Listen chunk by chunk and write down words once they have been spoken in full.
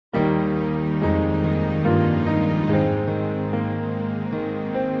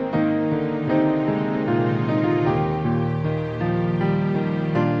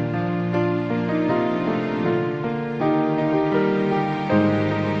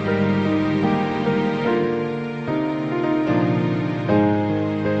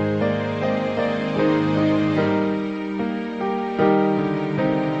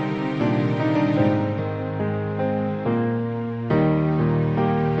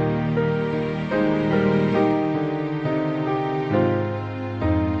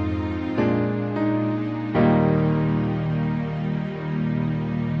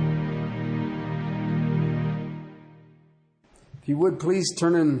you would please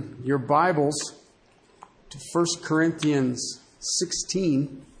turn in your Bibles to 1 Corinthians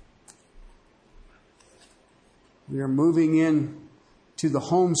 16. We are moving in to the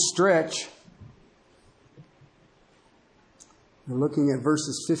home stretch. We're looking at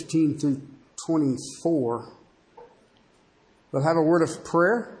verses 15 through 24. We'll have a word of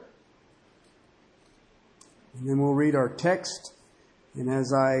prayer, and then we'll read our text. And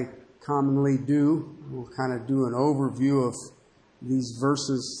as I commonly do, we'll kind of do an overview of these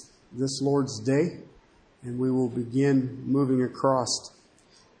verses this Lord's Day, and we will begin moving across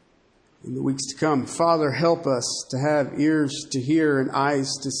in the weeks to come. Father, help us to have ears to hear and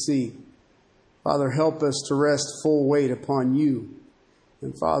eyes to see. Father, help us to rest full weight upon you.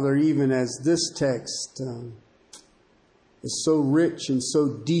 And Father, even as this text is so rich and so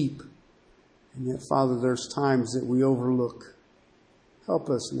deep, and yet, Father, there's times that we overlook. Help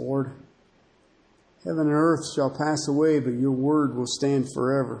us, Lord. Heaven and earth shall pass away, but your word will stand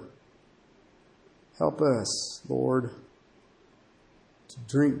forever. Help us, Lord, to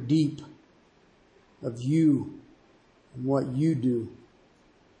drink deep of you and what you do.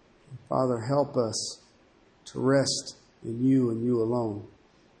 And Father, help us to rest in you and you alone.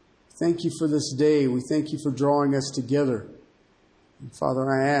 Thank you for this day. We thank you for drawing us together. And Father,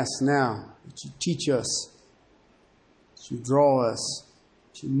 I ask now that you teach us, that you draw us,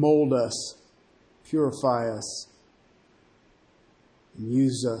 that you mold us, purify us, and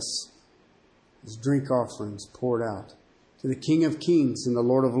use us as drink offerings poured out to the King of Kings and the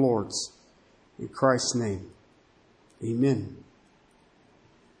Lord of Lords. In Christ's name, amen.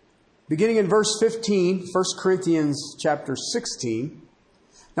 Beginning in verse 15, 1 Corinthians chapter 16.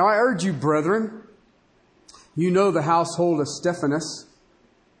 Now I urge you, brethren, you know the household of Stephanas,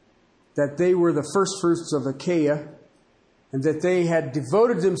 that they were the firstfruits of Achaia, and that they had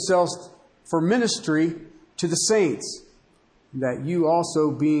devoted themselves for ministry to the saints, that you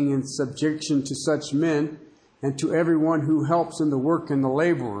also, being in subjection to such men, and to everyone who helps in the work and the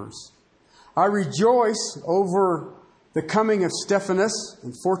laborers. I rejoice over the coming of Stephanas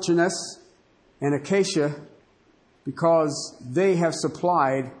and Fortunus and Achaia, because they have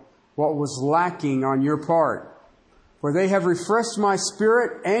supplied what was lacking on your part. For they have refreshed my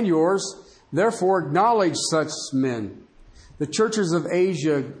spirit and yours, therefore acknowledge such men. The churches of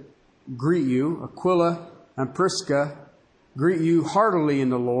Asia greet you. Aquila and Prisca greet you heartily in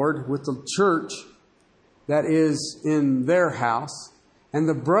the Lord with the church that is in their house. And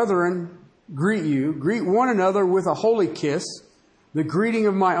the brethren greet you. Greet one another with a holy kiss. The greeting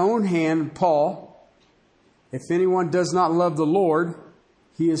of my own hand, Paul. If anyone does not love the Lord,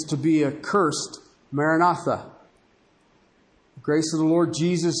 he is to be accursed. Maranatha. The grace of the Lord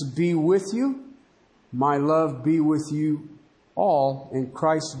Jesus be with you. My love be with you all in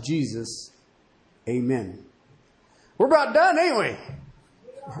Christ Jesus. Amen. We're about done, ain't we?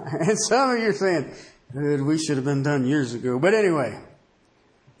 And some of you are saying, we should have been done years ago. But anyway,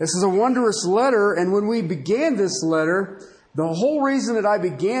 this is a wondrous letter. And when we began this letter, the whole reason that I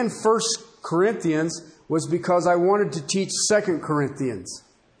began 1 Corinthians was because I wanted to teach 2 Corinthians.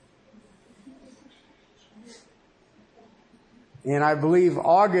 And I believe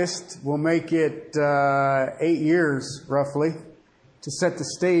August will make it 8 years, roughly, to set the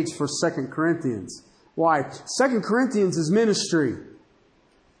stage for 2 Corinthians. Why? 2 Corinthians is ministry.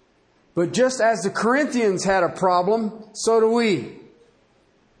 But just as the Corinthians had a problem, so do we.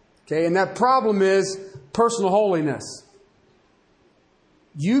 Okay, and that problem is personal holiness.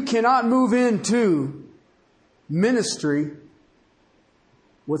 You cannot move into ministry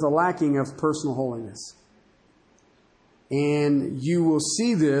with a lacking of personal holiness. And you will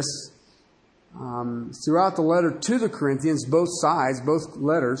see this throughout the letter to the Corinthians, both sides, both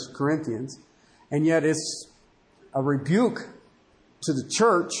letters, Corinthians. And yet it's a rebuke to the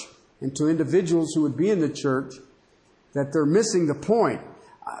church and to individuals who would be in the church that they're missing the point.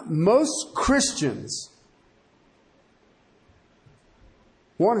 Most Christians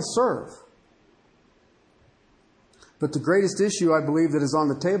want to serve. But the greatest issue, I believe, that is on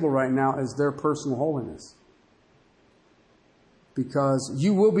the table right now is their personal holiness. Because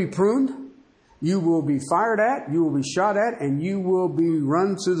you will be pruned, you will be fired at, you will be shot at, and you will be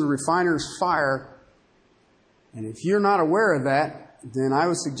run through the refiner's fire. And if you're not aware of that, then I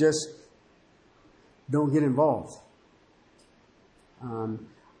would suggest don't get involved.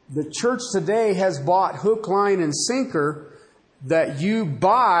 The church today has bought hook, line, and sinker that you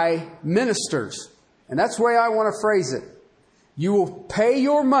buy ministers. And that's the way I want to phrase it. You will pay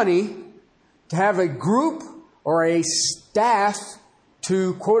your money to have a group or a staff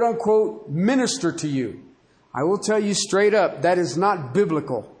to, quote unquote, minister to you. I will tell you straight up, that is not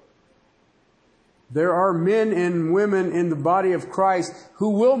biblical. There are men and women in the body of Christ who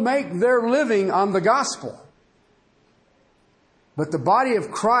will make their living on the gospel. But the body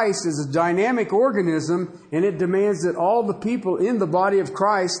of Christ is a dynamic organism, and it demands that all the people in the body of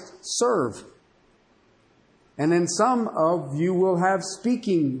Christ serve. And then some of you will have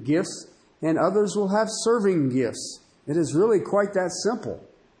speaking gifts, and others will have serving gifts. It is really quite that simple.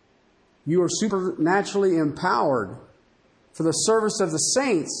 You are supernaturally empowered for the service of the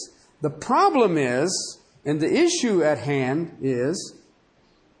saints. The problem is, and the issue at hand is,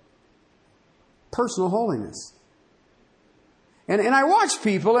 personal holiness. And I watch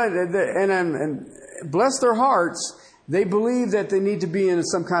people, and bless their hearts, they believe that they need to be in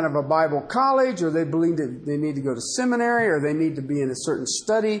some kind of a Bible college, or they believe that they need to go to seminary, or they need to be in a certain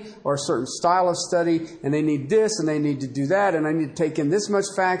study or a certain style of study, and they need this, and they need to do that, and I need to take in this much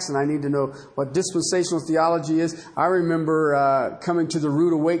facts, and I need to know what dispensational theology is. I remember coming to the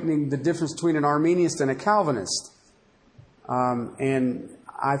rude awakening, the difference between an Arminian and a Calvinist. And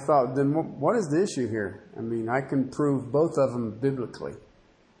I thought, then what is the issue here? I mean, I can prove both of them biblically.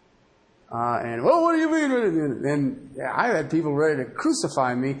 What do you mean? And I had people ready to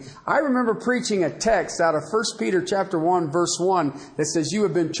crucify me. I remember preaching a text out of 1 Peter chapter 1, verse 1 that says, you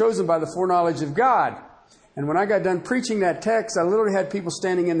have been chosen by the foreknowledge of God. And when I got done preaching that text, I literally had people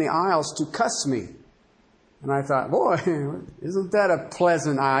standing in the aisles to cuss me. And I thought, boy, isn't that a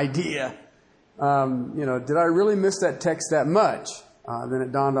pleasant idea? Did I really miss that text that much? Then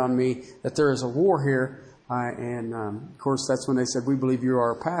it dawned on me that there is a war here. Of course, that's when they said, we believe you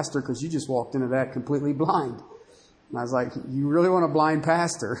are a pastor because you just walked into that completely blind. And I was like, you really want a blind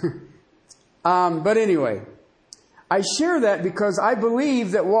pastor? But anyway, I share that because I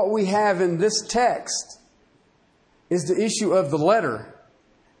believe that what we have in this text is the issue of the letter,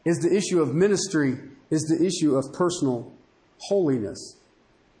 is the issue of ministry, is the issue of personal holiness.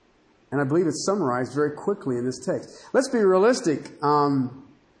 And I believe it's summarized very quickly in this text. Let's be realistic. I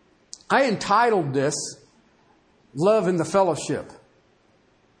entitled this, Love in the Fellowship.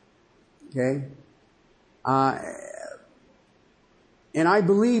 Okay? And I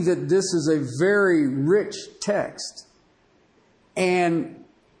believe that this is a very rich text. And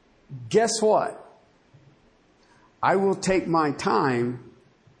guess what? I will take my time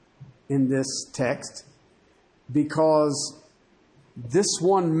in this text because this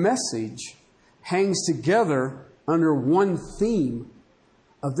one message hangs together under one theme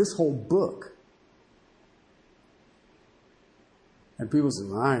of this whole book. And people say,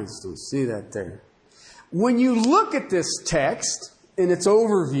 well, I just don't see that there. When you look at this text in its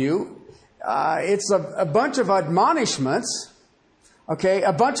overview, it's a bunch of admonishments, okay,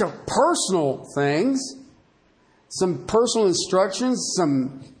 a bunch of personal things, some personal instructions,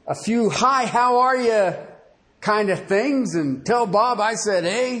 a few, hi, how are you kind of things, and tell Bob I said,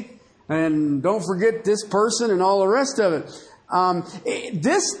 hey, and don't forget this person and all the rest of it.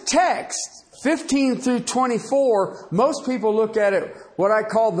 This text, 15 through 24, most people look at it what I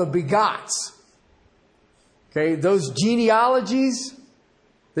call the begots. Okay, those genealogies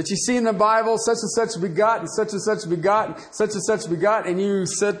that you see in the Bible, such and such begot, and such begot, such and such begot, and you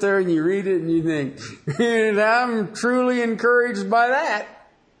sit there and you read it and you think, I'm truly encouraged by that.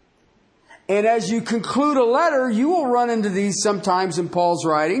 And as you conclude a letter, you will run into these sometimes in Paul's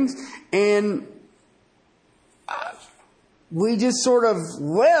writings, and we just sort of,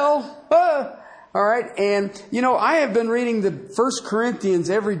 all right. And, I have been reading the 1 Corinthians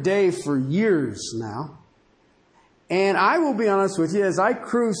every day for years now. And I will be honest with you, as I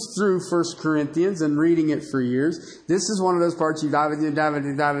cruise through 1 Corinthians and reading it for years, this is one of those parts you dive,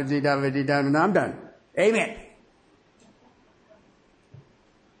 and I'm done. Amen.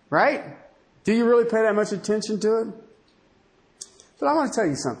 Right? Do you really pay that much attention to it? But I want to tell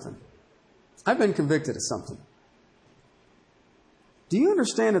you something. I've been convicted of something. Do you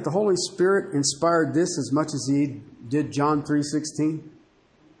understand that the Holy Spirit inspired this as much as He did John 3:16?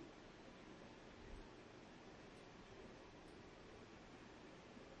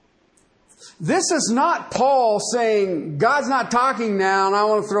 This is not Paul saying, God's not talking now, and I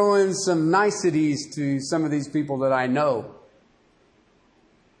want to throw in some niceties to some of these people that I know.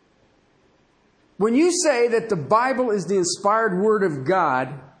 When you say that the Bible is the inspired Word of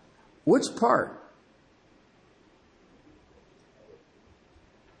God, which part?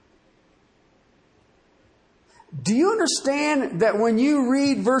 Do you understand that when you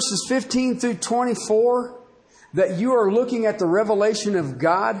read verses 15 through 24, that you are looking at the revelation of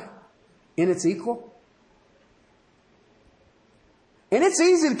God in its equal? And it's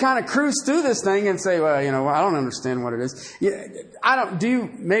easy to kind of cruise through this thing and say, well, I don't understand what it is.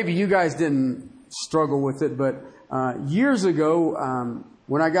 Maybe you guys didn't struggle with it, but years ago,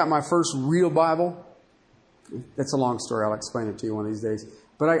 when I got my first real Bible, that's a long story. I'll explain it to you one of these days.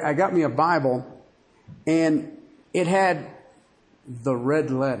 But I got me a Bible, and it had the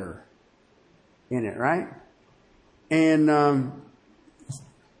red letter in it, right? And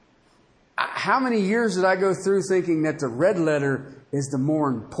how many years did I go through thinking that the red letter is the more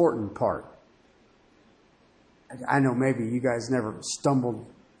important part? I know maybe you guys never stumbled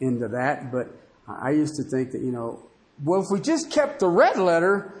into that, but I used to think that, well, if we just kept the red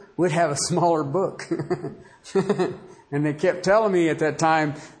letter, we'd have a smaller book. And they kept telling me at that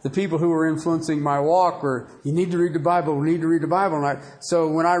time, the people who were influencing my walk were, you need to read the Bible, we need to read the Bible. So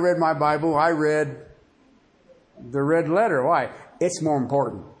when I read my Bible, I read the red letter. Why? It's more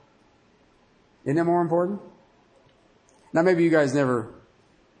important. Isn't it more important? Now, maybe you guys never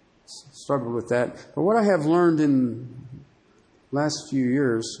struggled with that. But what I have learned in the last few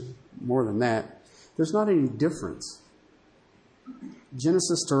years, more than that, there's not any difference.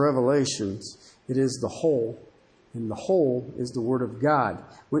 Genesis to Revelations, it is the whole. And the whole is the Word of God.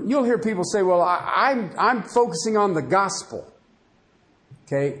 You'll hear people say, well, I'm focusing on the gospel.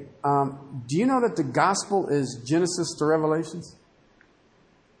 Okay. Do you know that the gospel is Genesis to Revelations?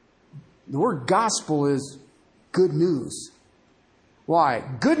 The word gospel is good news. Why?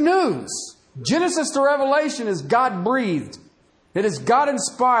 Good news. Genesis to Revelation is God breathed. It is God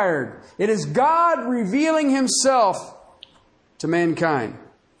inspired. It is God revealing Himself to mankind.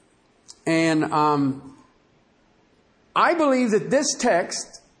 And I believe that this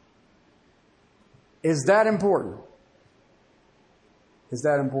text is that important. Is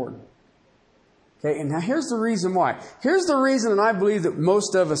that important? Okay, and now here's the reason why. Here's the reason, and I believe that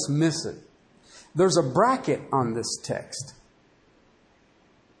most of us miss it. There's a bracket on this text.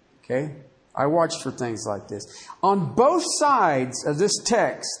 Okay? I watch for things like this. On both sides of this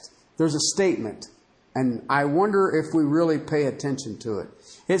text, there's a statement. And I wonder if we really pay attention to it.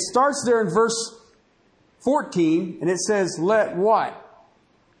 It starts there in verse 14, and it says, let what?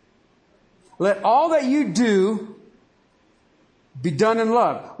 Let all that you do be done in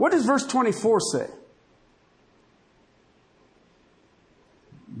love. What does verse 24 say?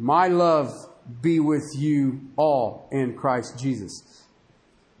 My love be with you all in Christ Jesus.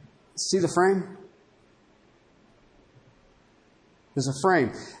 See the frame? There's a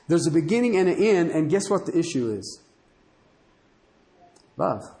frame. There's a beginning and an end, and guess what the issue is?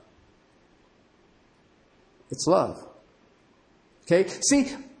 Love. It's love. Okay? See,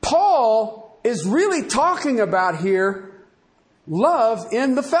 Paul is really talking about here love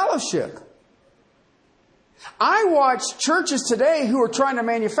in the fellowship. I watch churches today who are trying to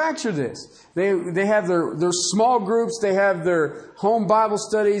manufacture this. They have their small groups. They have their home Bible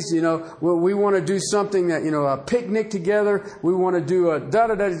studies. We want to do something that, a picnic together. We want to do a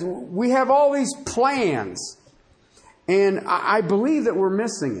da-da-da. We have all these plans. And I believe that we're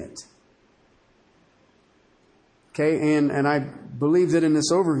missing it. Okay, and I believe that in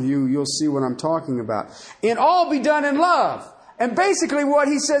this overview, you'll see what I'm talking about. And all be done in love. And basically what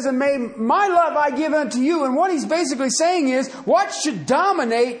he says, and my love I give unto you. And what he's basically saying is, what should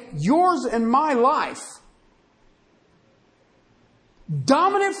dominate yours and my life?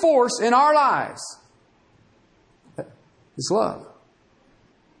 Dominant force in our lives is love.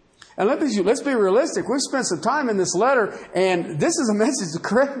 And let's be realistic. We've spent some time in this letter, and this is a message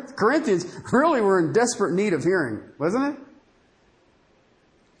the Corinthians really were in desperate need of hearing, wasn't it?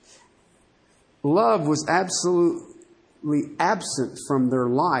 Love was absolutely absent from their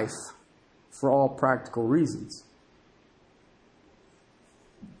life for all practical reasons.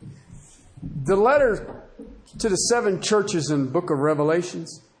 The letter to the 7 churches in the book of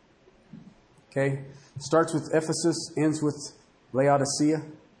Revelations, okay, starts with Ephesus, ends with Laodicea.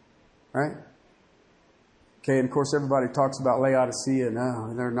 Right? Okay, and of course everybody talks about Laodicea.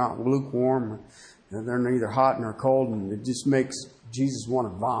 No, they're not lukewarm. They're neither hot nor cold, and it just makes Jesus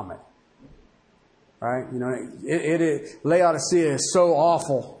want to vomit. Right? Laodicea is so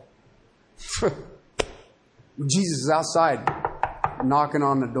awful. Jesus is outside knocking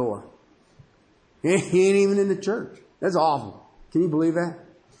on the door. He ain't even in the church. That's awful. Can you believe that?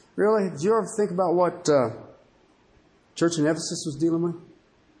 Really? Did you ever think about what church in Ephesus was dealing with?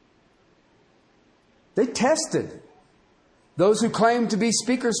 They tested those who claim to be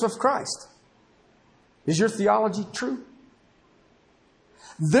speakers of Christ. Is your theology true?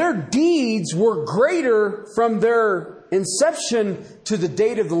 Their deeds were greater from their inception to the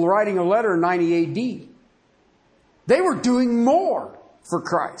date of the writing of the letter in 90 AD. They were doing more for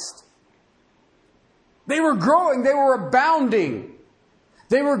Christ. They were growing. They were abounding.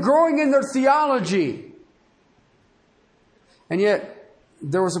 They were growing in their theology. And yet,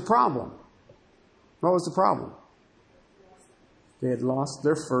 there was a problem. What was the problem? They had lost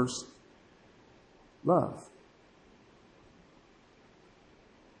their first love.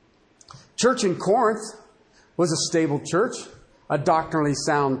 Church in Corinth was a stable church, a doctrinally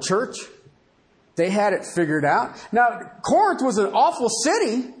sound church. They had it figured out. Now, Corinth was an awful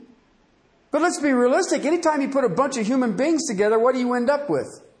city, but let's be realistic. Anytime you put a bunch of human beings together, what do you end up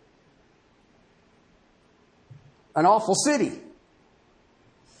with? An awful city.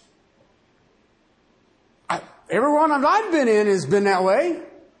 Everyone I've been in has been that way.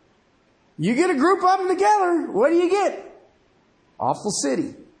 You get a group of them together, what do you get? Awful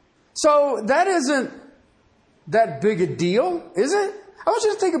city. So that isn't that big a deal, is it? I want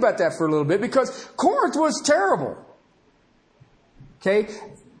you to think about that for a little bit, because Corinth was terrible. Okay?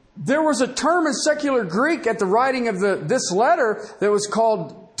 There was a term in secular Greek at the writing of this letter that was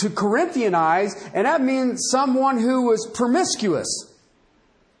called to Corinthianize, and that means someone who was promiscuous.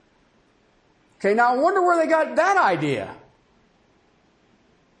 Okay, now I wonder where they got that idea.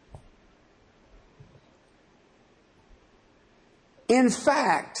 In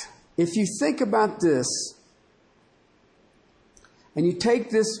fact, if you think about this, and you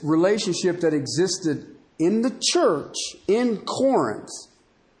take this relationship that existed in the church in Corinth,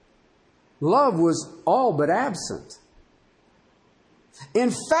 love was all but absent.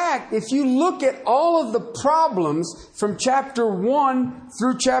 In fact, if you look at all of the problems from chapter 1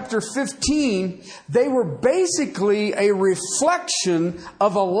 through chapter 15, they were basically a reflection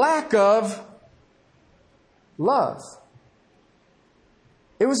of a lack of love.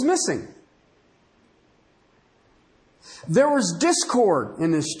 It was missing. There was discord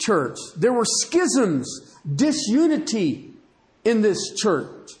in this church. There were schisms, disunity in this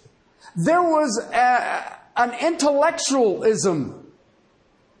church. There was an intellectualism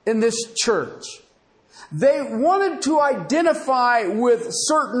in this church. They wanted to identify with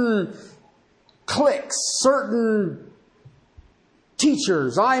certain cliques, certain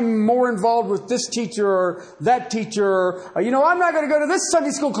teachers. I'm more involved with this teacher or that teacher. I'm not going to go to this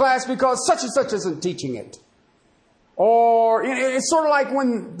Sunday school class because such and such isn't teaching it. Or it's sort of like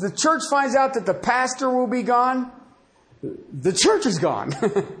when the church finds out that the pastor will be gone, the church is gone.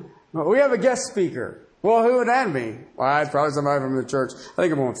 We have a guest speaker. Well, who would that be? Well, it's probably somebody from the church. I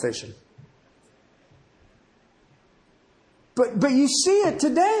think I'm going fishing. But you see it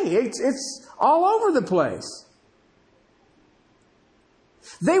today. It's all over the place.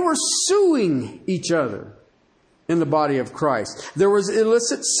 They were suing each other in the body of Christ. There was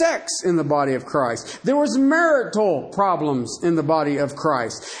illicit sex in the body of Christ. There was marital problems in the body of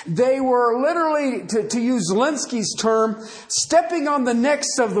Christ. They were literally, to use Lenski's term, stepping on the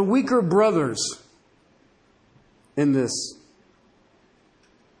necks of the weaker brothers in this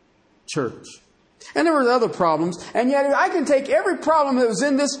church. And there were other problems. And yet I can take every problem that was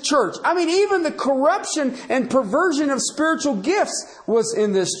in this church. I mean, even the corruption and perversion of spiritual gifts was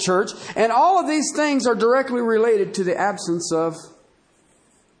in this church. And all of these things are directly related to the absence of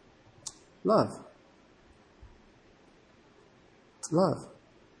love. Love.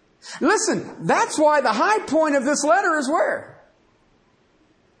 Listen, that's why the high point of this letter is where?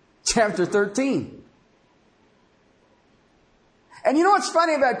 Chapter 13. And you know what's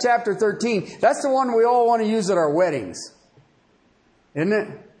funny about chapter 13? That's the one we all want to use at our weddings. Isn't it?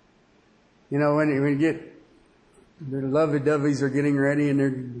 When you get the lovey-doveys are getting ready and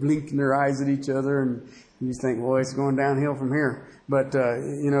they're blinking their eyes at each other and you think, boy, it's going downhill from here. But,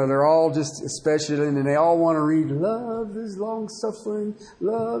 they're all just especially, and they all want to read, love is long-suffering,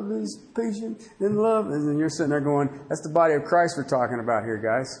 love is patient, and love. And then you're sitting there going, that's the body of Christ we're talking about here,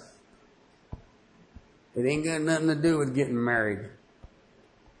 guys. It ain't got nothing to do with getting married.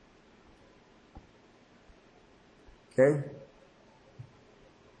 Okay?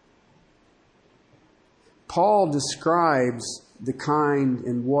 Paul describes the kind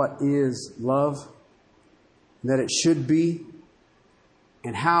and what is love, that it should be,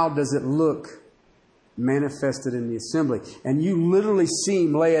 and how does it look manifested in the assembly. And you literally see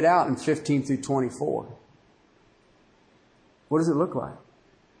him lay it out in 15 through 24. What does it look like?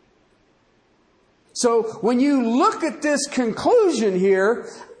 So when you look at this conclusion here,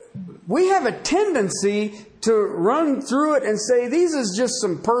 we have a tendency to run through it and say, these is just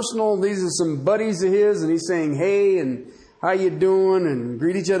these are some buddies of his, and he's saying, hey, and how you doing, and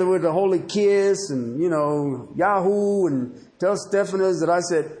greet each other with a holy kiss, and, Yahoo, and tell Stephanos that I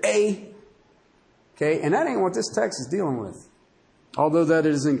said, hey. Okay, and that ain't what this text is dealing with, although that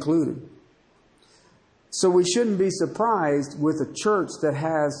is included. So we shouldn't be surprised with a church that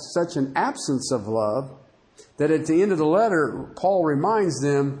has such an absence of love that at the end of the letter, Paul reminds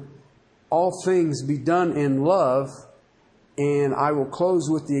them, all things be done in love, and I will close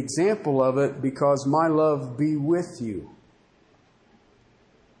with the example of it, because my love be with you.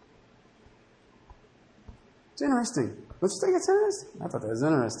 It's interesting. Don't you think it's interesting? I thought that was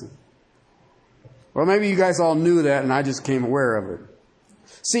interesting. Well, maybe you guys all knew that and I just came aware of it.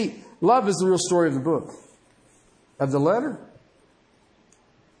 See, love is the real story of the book, of the letter.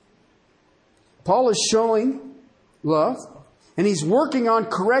 Paul is showing love, and he's working on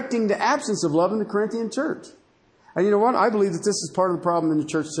correcting the absence of love in the Corinthian church. And you know what? I believe that this is part of the problem in the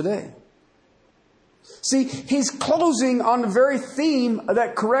church today. See, he's closing on the very theme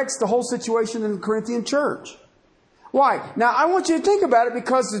that corrects the whole situation in the Corinthian church. Why? Now, I want you to think about it,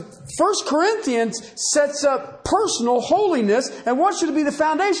 because 1 Corinthians sets up personal holiness and wants you to be the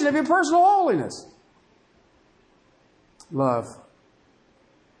foundation of your personal holiness. Love.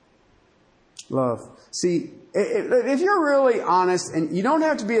 Love. See, if you're really honest, and you don't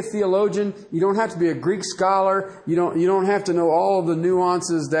have to be a theologian, you don't have to be a Greek scholar, you don't have to know all of the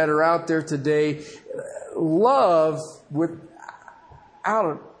nuances that are out there today. Love, without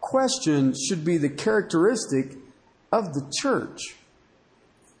a question, should be the characteristic of the church.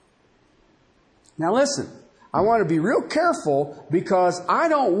 Now listen, I want to be real careful, because I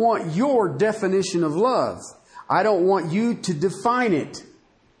don't want your definition of love. I don't want you to define it.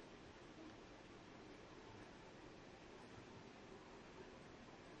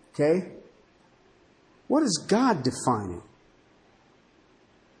 Okay? What does God define it?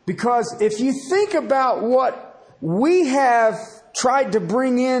 Because if you think about what we have tried to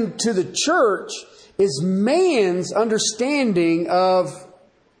bring into the church is man's understanding of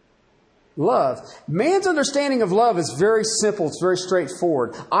love. Man's understanding of love is very simple. It's very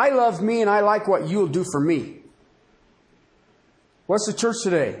straightforward. I love me and I like what you'll do for me. What's the church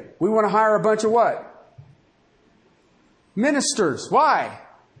today? We want to hire a bunch of what? Ministers. Why?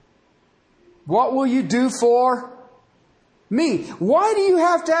 What will you do for me? Why do you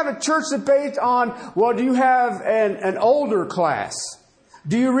have to have a church that's based on, well, do you have an older class?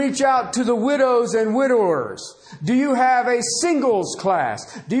 Do you reach out to the widows and widowers? Do you have a singles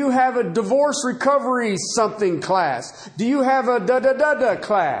class? Do you have a divorce recovery something class? Do you have a da-da-da-da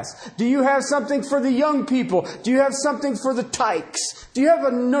class? Do you have something for the young people? Do you have something for the tykes? Do you have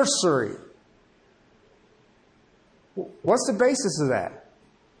a nursery? What's the basis of that?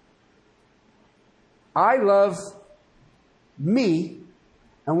 I love me,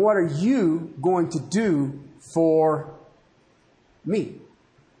 and what are you going to do for me?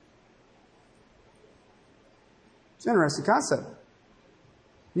 It's an interesting concept.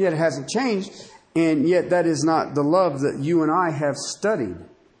 Yet it hasn't changed, and yet that is not the love that you and I have studied.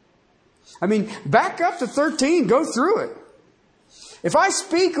 I mean, back up to 13, go through it. If I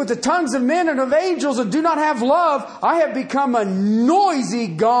speak with the tongues of men and of angels and do not have love, I have become a noisy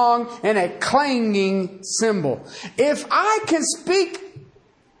gong and a clanging cymbal. If I can speak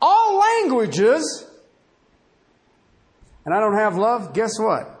all languages and I don't have love, guess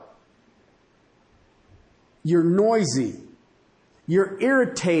what? You're noisy. You're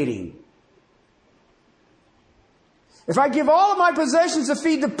irritating. If I give all of my possessions to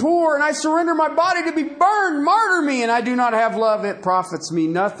feed the poor and I surrender my body to be burned, martyr me, and I do not have love, it profits me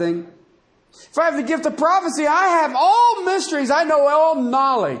nothing. If I have the gift of prophecy, I have all mysteries, I know all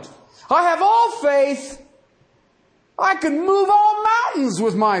knowledge. I have all faith. I can move all mountains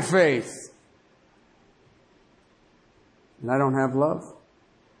with my faith. And I don't have love.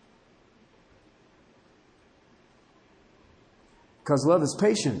 Because love is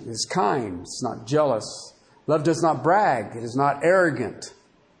patient, is kind, it's not jealous. Love does not brag. It is not arrogant.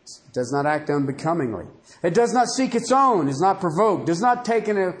 It does not act unbecomingly. It does not seek its own. It is not provoked. It does not take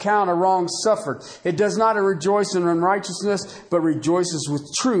into account a wrong suffered. It does not rejoice in unrighteousness, but rejoices with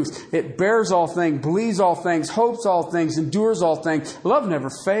truth. It bears all things, believes all things, hopes all things, endures all things. Love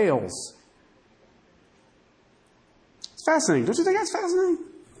never fails. It's fascinating. Don't you think that's fascinating?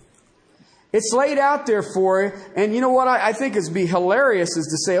 It's laid out there for you. And you know what I think is be hilarious is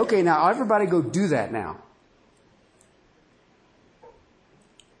to say, okay, now everybody go do that now.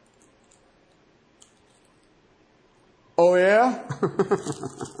 Oh, yeah?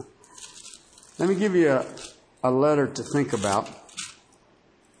 Let me give you a letter to think about.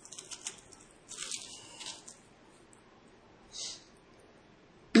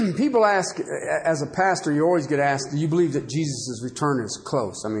 People ask, as a pastor, you always get asked, do you believe that Jesus' return is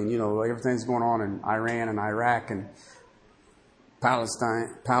close? I mean, you know, everything's going on in Iran and Iraq and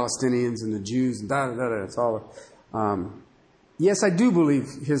Palestinians and the Jews and da-da-da-da. It's all. Yes, I do believe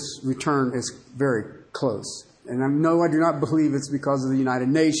his return is very close. And no, I do not believe it's because of the United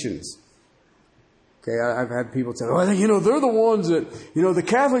Nations. Okay, I've had people say, oh, you know, they're the ones that, you know, the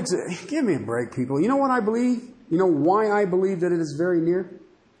Catholics. Give me a break, people. You know what I believe? You know why I believe that it is very near?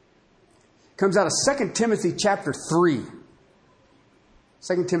 It comes out of 2 Timothy chapter 3.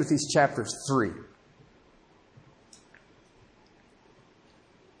 2 Timothy chapter 3.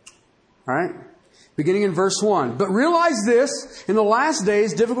 All right? Beginning in verse 1. But realize this, in the last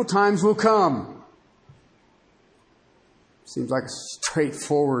days, difficult times will come. Seems like a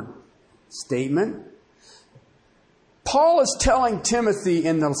straightforward statement. Paul is telling Timothy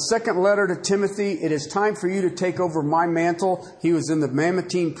in the second letter to Timothy, it is time for you to take over my mantle. He was in the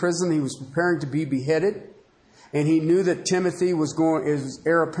Mamertine prison. He was preparing to be beheaded. And he knew that Timothy was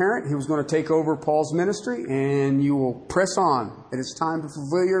heir apparent. He was going to take over Paul's ministry, and you will press on. It is time to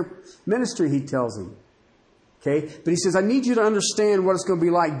fulfill your ministry, he tells him. Okay? But he says, I need you to understand what it's going to be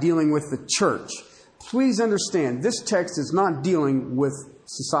like dealing with the church. Please understand, this text is not dealing with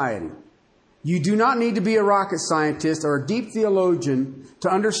society. You do not need to be a rocket scientist or a deep theologian to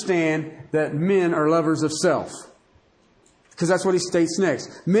understand that men are lovers of self. Because that's what he states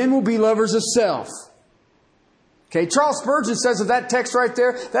next. Men will be lovers of self. Okay, Charles Spurgeon says of that text right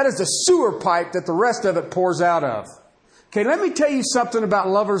there, that is the sewer pipe that the rest of it pours out of. Okay, let me tell you something about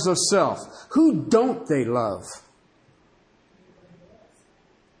lovers of self. Who don't they love?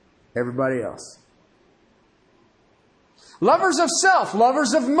 Everybody else. Lovers of self,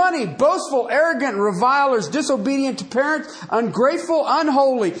 lovers of money, boastful, arrogant, revilers, disobedient to parents, ungrateful,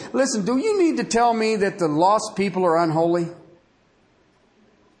 unholy. Listen, do you need to tell me that the lost people are unholy?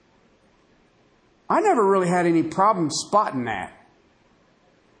 I never really had any problem spotting that.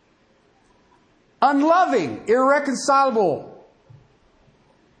 Unloving, irreconcilable,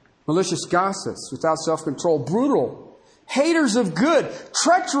 malicious gossips, without self-control, brutal, haters of good,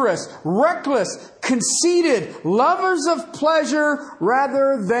 treacherous, reckless, conceited, lovers of pleasure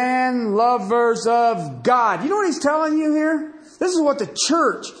rather than lovers of God. You know what he's telling you here? This is what the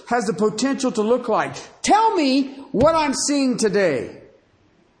church has the potential to look like. Tell me what I'm seeing today.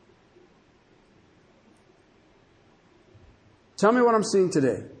 Tell me what I'm seeing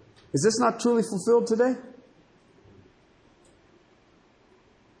today. Is this not truly fulfilled today?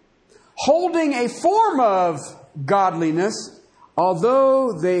 Holding a form of godliness,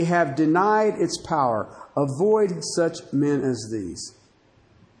 although they have denied its power. Avoid such men as these.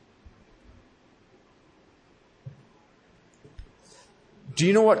 Do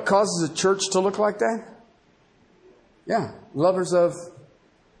you know what causes a church to look like that? Yeah, lovers of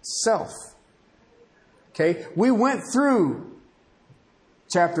self. Okay, we went through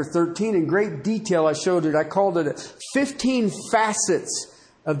chapter 13 in great detail. I showed it. I called it 15 facets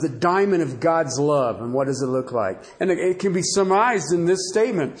of the diamond of God's love. And what does it look like? And it can be summarized in this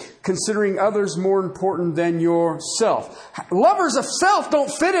statement. Considering others more important than yourself. Lovers of self don't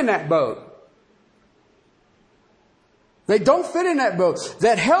fit in that boat. They don't fit in that boat.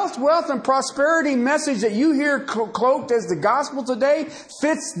 That health, wealth, and prosperity message that you hear cloaked as the gospel today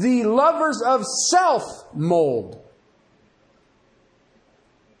fits the lovers of self mold.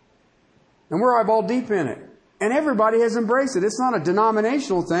 And we're eyeball deep in it. And everybody has embraced it. It's not a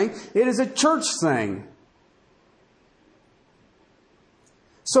denominational thing. It is a church thing.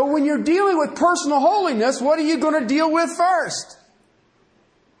 So when you're dealing with personal holiness, what are you going to deal with first?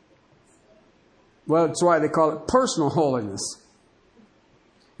 Well, that's why they call it personal holiness.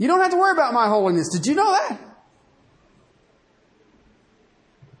 You don't have to worry about my holiness. Did you know that?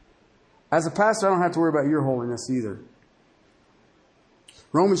 As a pastor, I don't have to worry about your holiness either.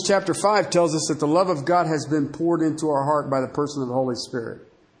 Romans chapter 5 tells us that the love of God has been poured into our heart by the person of the Holy Spirit.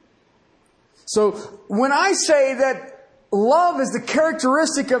 So when I say that love is the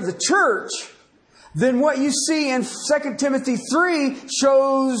characteristic of the church, then what you see in 2 Timothy 3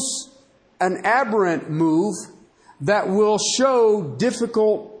 shows an aberrant move that will show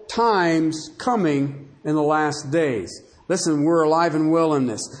difficult times coming in the last days. Listen, we're alive and well in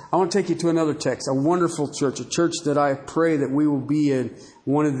this. I want to take you to another text, a wonderful church, a church that I pray that we will be in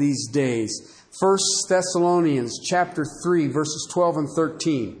one of these days. 1 Thessalonians chapter 3, verses 12 and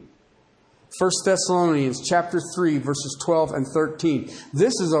 13. 1 Thessalonians chapter 3, verses 12 and 13.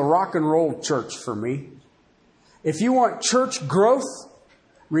 This is a rock and roll church for me. If you want church growth,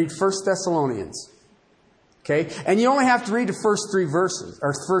 read 1 Thessalonians. Okay? And you only have to read the first three verses,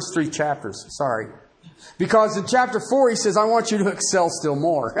 or first three chapters, sorry. Because in chapter 4, he says, I want you to excel still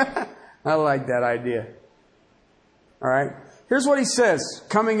more. I like that idea. All right. Here's what he says,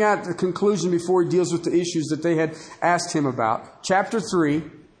 coming at the conclusion before he deals with the issues that they had asked him about. Chapter 3.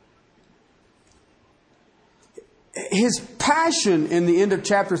 His passion in the end of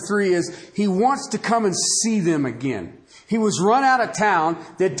chapter 3 is he wants to come and see them again. He was run out of town.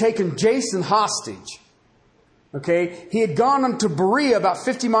 They'd taken Jason hostage. Okay, he had gone into Berea about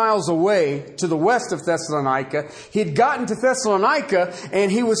 50 miles away to the west of Thessalonica. He had gotten to Thessalonica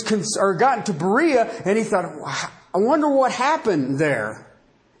and he was gotten to Berea and he thought, wow, I wonder what happened there.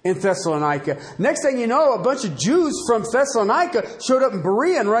 in Thessalonica. Next thing you know, a bunch of Jews from Thessalonica showed up in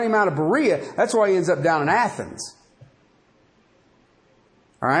Berea and run him out of Berea. That's why he ends up down in Athens.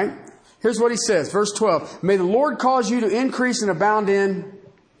 All right? Here's what he says, verse 12. May the Lord cause you to increase and abound in.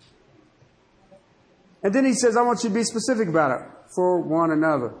 And then he says, I want you to be specific about it. For one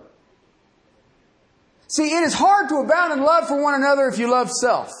another. See, it is hard to abound in love for one another if you love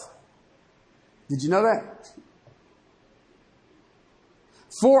self. Did you know that?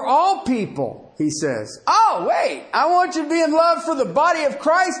 For all people, he says. Oh, wait. I want you to be in love for the body of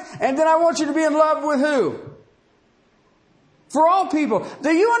Christ. And then I want you to be in love with who? For all people.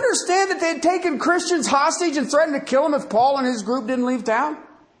 Do you understand that they had taken Christians hostage and threatened to kill them if Paul and his group didn't leave town?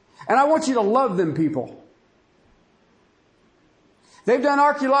 And I want you to love them people. They've done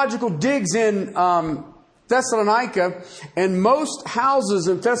archaeological digs in Thessalonica, and most houses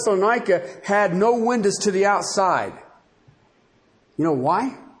in Thessalonica had no windows to the outside. You know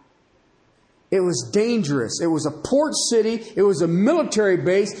why? It was dangerous. It was a port city. It was a military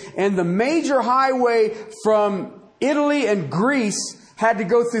base, and the major highway from Italy and Greece had to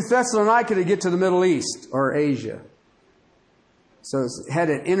go through Thessalonica to get to the Middle East or Asia. So it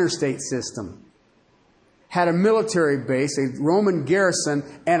had an interstate system. Had a military base, a Roman garrison,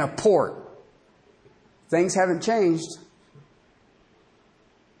 and a port. Things haven't changed.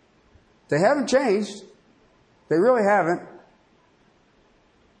 They haven't changed. They really haven't.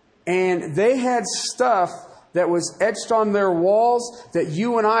 And they had stuff that was etched on their walls that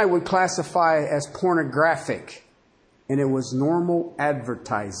you and I would classify as pornographic. And it was normal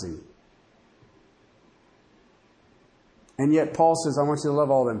advertising. And yet Paul says, I want you to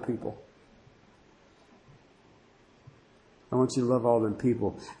love all them people. I want you to love all them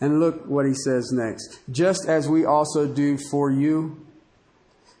people. And look what he says next. Just as we also do for you,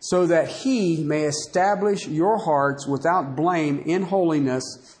 so that he may establish your hearts without blame in holiness.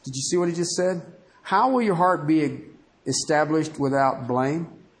 Did you see what he just said? How will your heart be established without blame?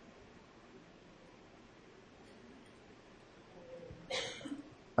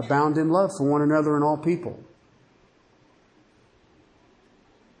 Abound in love for one another and all people.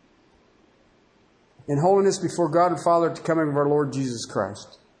 In holiness before God and Father at the coming of our Lord Jesus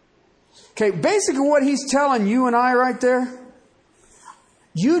Christ. Okay, basically what he's telling you and I right there,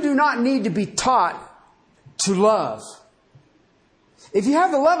 you do not need to be taught to love. If you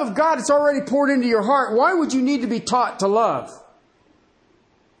have the love of God, it's already poured into your heart. Why would you need to be taught to love?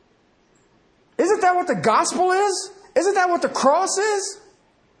 Isn't that what the gospel is? Isn't that what the cross is?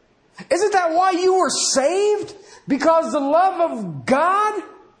 Isn't that why you were saved? Because the love of God?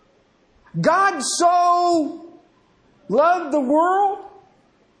 God so loved the world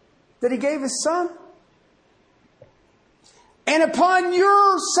that He gave His Son. And upon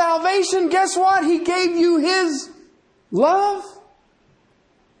your salvation, guess what? He gave you His love.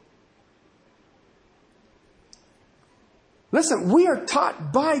 Listen, we are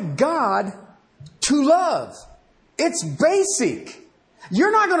taught by God to love. It's basic.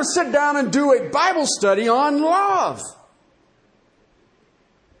 You're not going to sit down and do a Bible study on love.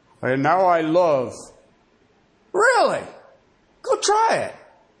 And now I love. Really? Go try it.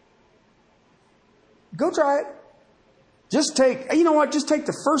 Go try it. Just take, you know what? Just take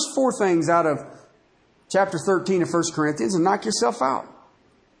the first 4 things out of chapter 13 of 1 Corinthians and knock yourself out.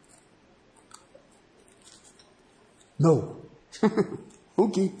 No.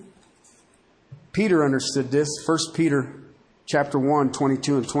 Okay. Peter understood this. 1 Peter chapter 1,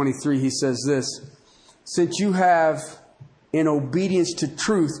 22 and 23, he says this. Since you have, in obedience to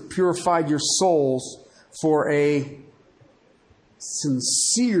truth, purified your souls for a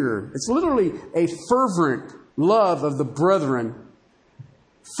sincere, it's literally a fervent love of the brethren.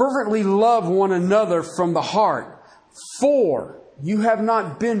 Fervently love one another from the heart. For you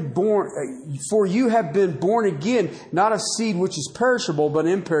have been born again, not of seed which is perishable, but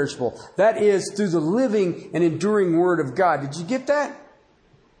imperishable. That is, through the living and enduring Word of God. Did you get that?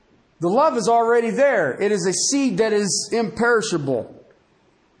 The love is already there. It is a seed that is imperishable.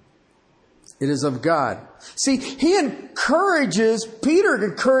 It is of God. See, Peter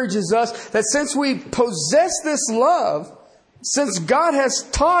encourages us that since we possess this love, since God has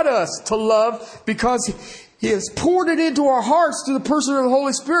taught us to love because He has poured it into our hearts through the person of the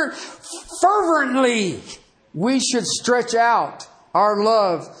Holy Spirit, fervently we should stretch out our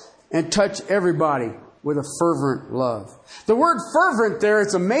love and touch everybody with a fervent love. The word fervent there,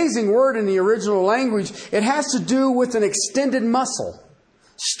 it's an amazing word in the original language. It has to do with an extended muscle.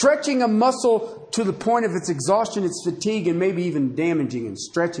 Stretching a muscle to the point of its exhaustion, its fatigue, and maybe even damaging and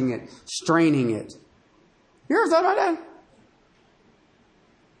stretching it, straining it. You ever thought about that?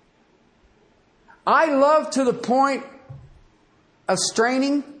 I love to the point of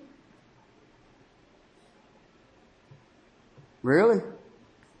straining? Really?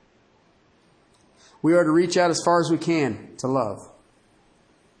 We are to reach out as far as we can to love.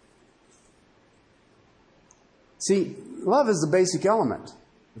 See, love is the basic element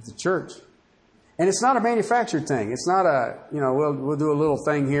of the church. And it's not a manufactured thing. It's not we'll do a little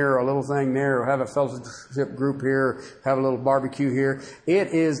thing here or a little thing there or have a fellowship group here, have a little barbecue here. It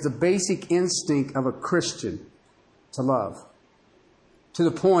is the basic instinct of a Christian to love. To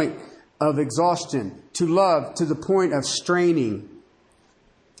the point of exhaustion. To love to the point of straining.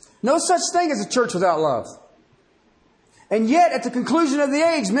 No such thing as a church without love. And yet, at the conclusion of the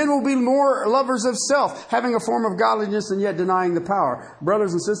age, men will be more lovers of self, having a form of godliness and yet denying the power.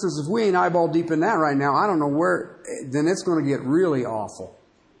 Brothers and sisters, if we ain't eyeball deep in that right now, I don't know where, then it's going to get really awful.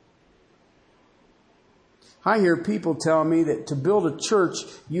 I hear people tell me that to build a church,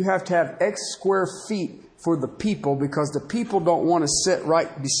 you have to have X square feet for the people because the people don't want to sit right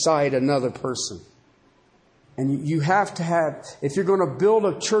beside another person. And you have to have, if you're going to build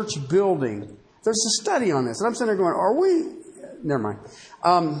a church building, there's a study on this. And I'm sitting there going, are we? Never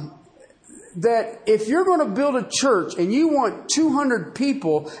mind. That if you're going to build a church and you want 200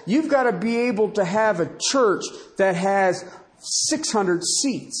 people, you've got to be able to have a church that has 600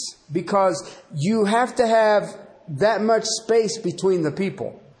 seats. Because you have to have that much space between the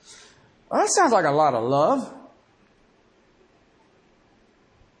people. Well, that sounds like a lot of love.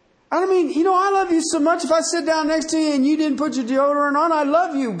 I mean, I love you so much. If I sit down next to you and you didn't put your deodorant on, I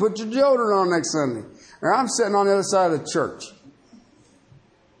love you. Put your deodorant on next Sunday. Or I'm sitting on the other side of the church.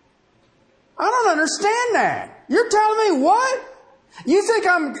 I don't understand that. You're telling me what? You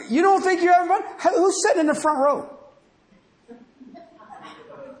don't think you're having fun? Who's sitting in the front row?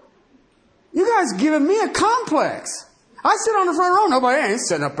 You guys giving me a complex. I sit on the front row. Nobody ain't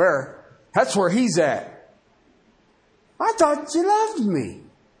sitting up there. That's where he's at. I thought you loved me.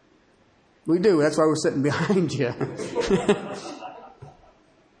 We do. That's why we're sitting behind you.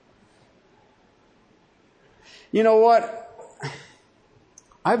 You know what?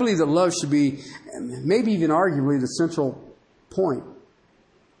 I believe that love should be, maybe even arguably, the central point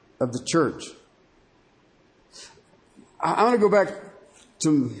of the church. I want to go back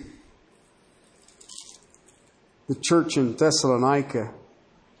to the church in Thessalonica.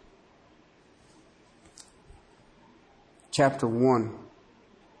 Chapter 1.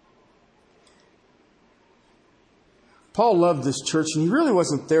 Paul loved this church, and he really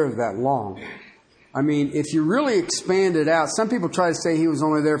wasn't there that long. I mean, if you really expand it out, some people try to say he was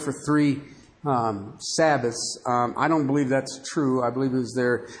only there for 3 Sabbaths. I don't believe that's true. I believe he was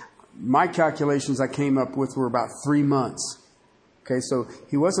there. My calculations I came up with were about 3 months. Okay, so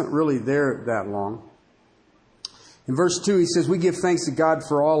he wasn't really there that long. In verse 2, he says, we give thanks to God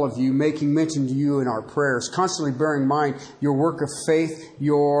for all of you, making mention to you in our prayers, constantly bearing in mind your work of faith,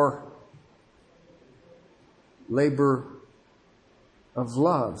 your labor of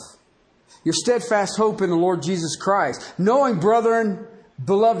love, your steadfast hope in the Lord Jesus Christ, knowing, brethren,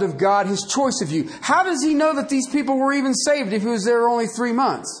 beloved of God, His choice of you. How does He know that these people were even saved if He was there only 3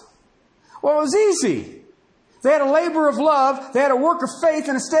 months? Well, it was easy. They had a labor of love, they had a work of faith,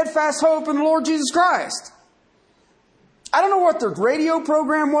 and a steadfast hope in the Lord Jesus Christ. I don't know what their radio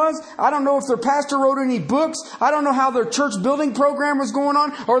program was. I don't know if their pastor wrote any books. I don't know how their church building program was going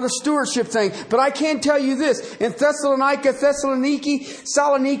on or the stewardship thing. But I can tell you this. In Thessalonica,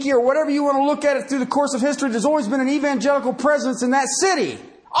 Saloniki, or whatever you want to look at it through the course of history, there's always been an evangelical presence in that city.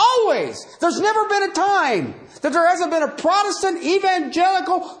 Always. There's never been a time that there hasn't been a Protestant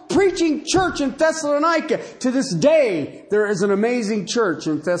evangelical preaching church in Thessalonica. To this day, there is an amazing church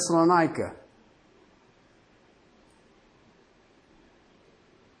in Thessalonica.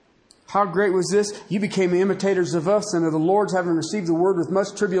 How great was this? You became imitators of us and of the Lord's, having received the word with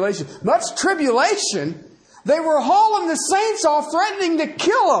much tribulation. Much tribulation? They were hauling the saints off, threatening to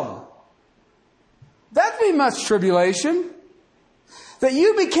kill them. That'd be much tribulation. That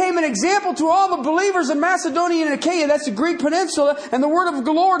you became an example to all the believers in Macedonia and Achaia. That's the Greek peninsula. And the word of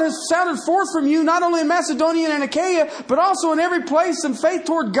the Lord has sounded forth from you, not only in Macedonia and Achaia, but also in every place. And faith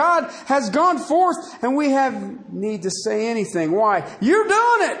toward God has gone forth. And we have need to say anything. Why? You're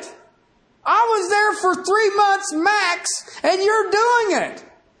doing it. I was there for 3 months max, and you're doing it.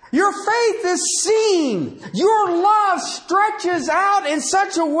 Your faith is seen. Your love stretches out in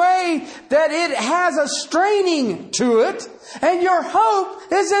such a way that it has a straining to it, and your hope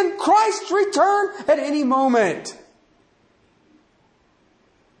is in Christ's return at any moment.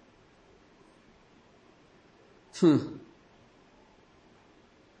 The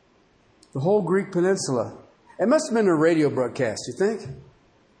whole Greek peninsula. It must have been a radio broadcast, you think?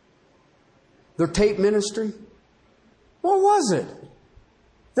 Their tape ministry? What was it?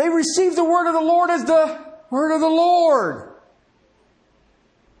 They received the word of the Lord as the word of the Lord.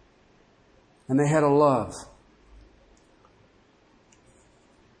 And they had a love.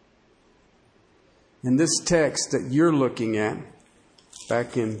 In this text that you're looking at,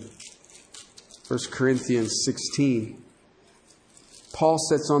 back in 1 Corinthians 16, Paul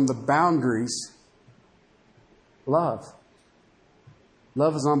sets on the boundaries love.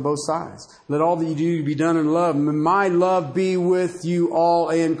 Love is on both sides. Let all that you do be done in love. May my love be with you all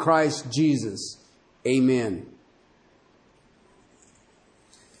in Christ Jesus. Amen.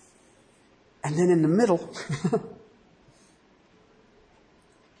 And then in the middle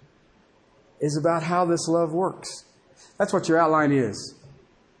is about how this love works. That's what your outline is.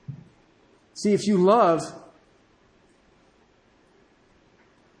 See, if you love,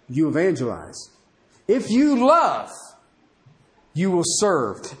 you evangelize. If you love, you will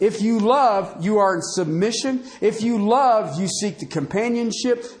serve. If you love, you are in submission. If you love, you seek the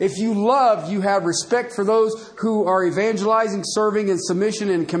companionship. If you love, you have respect for those who are evangelizing, serving in submission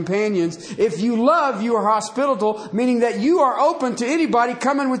and companions. If you love, you are hospitable, meaning that you are open to anybody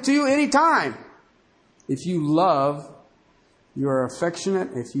coming with you anytime. If you love, you are affectionate.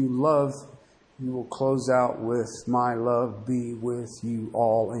 If you love, you will close out with, my love be with you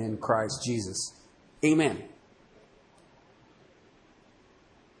all in Christ Jesus. Amen.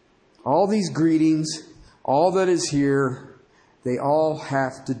 All these greetings, all that is here, they all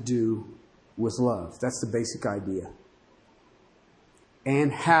have to do with love. That's the basic idea.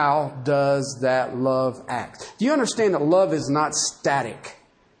 And how does that love act? Do you understand that love is not static?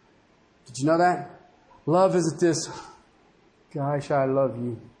 Did you know that? Love isn't this, gosh, I love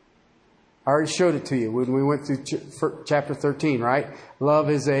you. I already showed it to you when we went through chapter 13, right?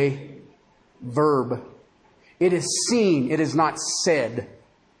 Love is a verb. It is seen. It is not said.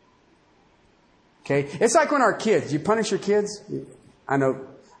 Okay? It's like when our kids, you punish your kids. I know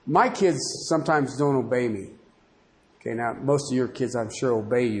my kids sometimes don't obey me. Okay, now most of your kids I'm sure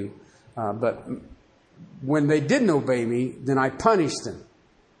obey you. But when they didn't obey me, then I punished them.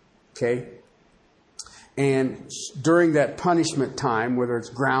 Okay? And during that punishment time, whether it's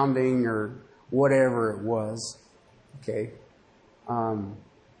grounding or whatever it was, okay,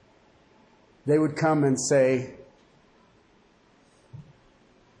 they would come and say,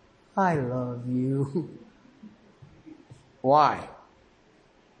 I love you. Why?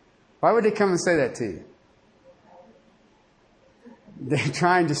 Why would they come and say that to you? They're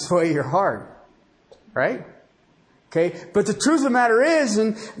trying to sway your heart. Right? Okay? But the truth of the matter is,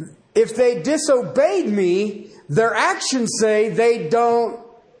 and if they disobeyed me, their actions say they don't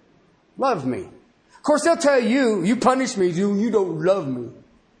love me. Of course, they'll tell you, you punish me, you don't love me.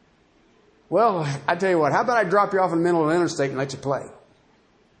 Well, I tell you what, how about I drop you off in the middle of the interstate and let you play?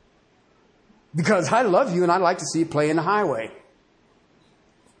 Because I love you and I'd like to see you play in the highway.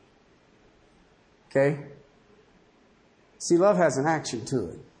 Okay? See, love has an action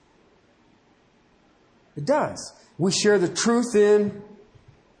to it. It does. We share the truth in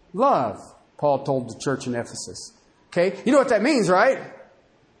love, Paul told the church in Ephesus. Okay? You know what that means, right?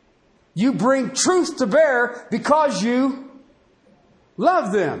 You bring truth to bear because you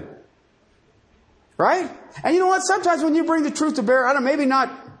love them. Right? And you know what? Sometimes when you bring the truth to bear, I don't know, maybe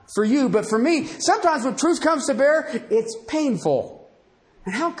not for you, but for me, sometimes when truth comes to bear, it's painful.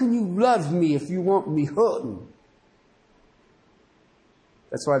 And how can you love me if you want me hurting?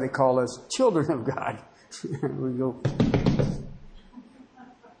 That's why they call us children of God. We go,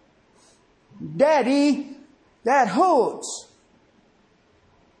 Daddy, that hurts.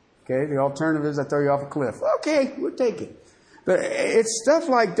 Okay, the alternative is I throw you off a cliff. Okay, we'll take it. But it's stuff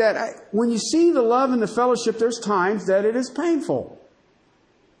like that. When you see the love and the fellowship, there's times that it is painful.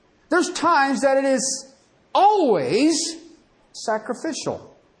 There's times that it is always sacrificial.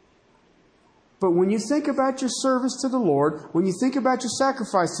 But when you think about your service to the Lord, when you think about your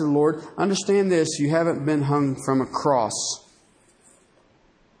sacrifice to the Lord, understand this, you haven't been hung from a cross.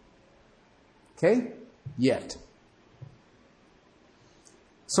 Okay? Yet.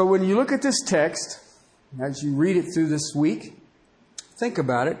 So when you look at this text, as you read it through this week, think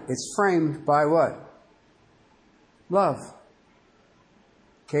about it. It's framed by what? Love.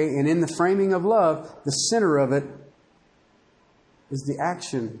 Okay? And in the framing of love, the center of it is the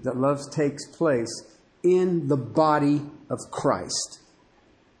action that love takes place in the body of Christ.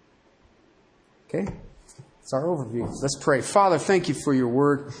 Okay? It's our overview. Let's pray. Father, thank you for your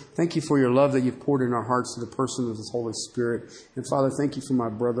word. Thank you for your love that you've poured in our hearts to the person of the Holy Spirit. And Father, thank you for my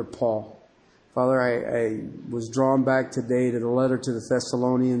brother Paul. Father, I was drawn back today to the letter to the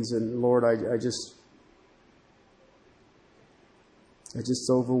Thessalonians, and Lord, I just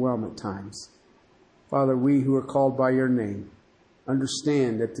overwhelmed at times. Father, we who are called by your name,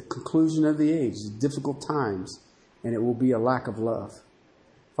 understand at the conclusion of the age, difficult times, and it will be a lack of love.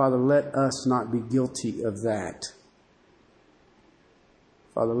 Father, let us not be guilty of that.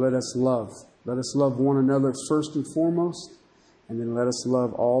 Father, let us love. Let us love one another first and foremost, and then let us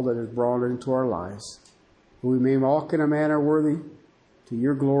love all that is brought into our lives. We may walk in a manner worthy to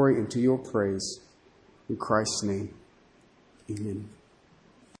your glory and to your praise. In Christ's name, amen.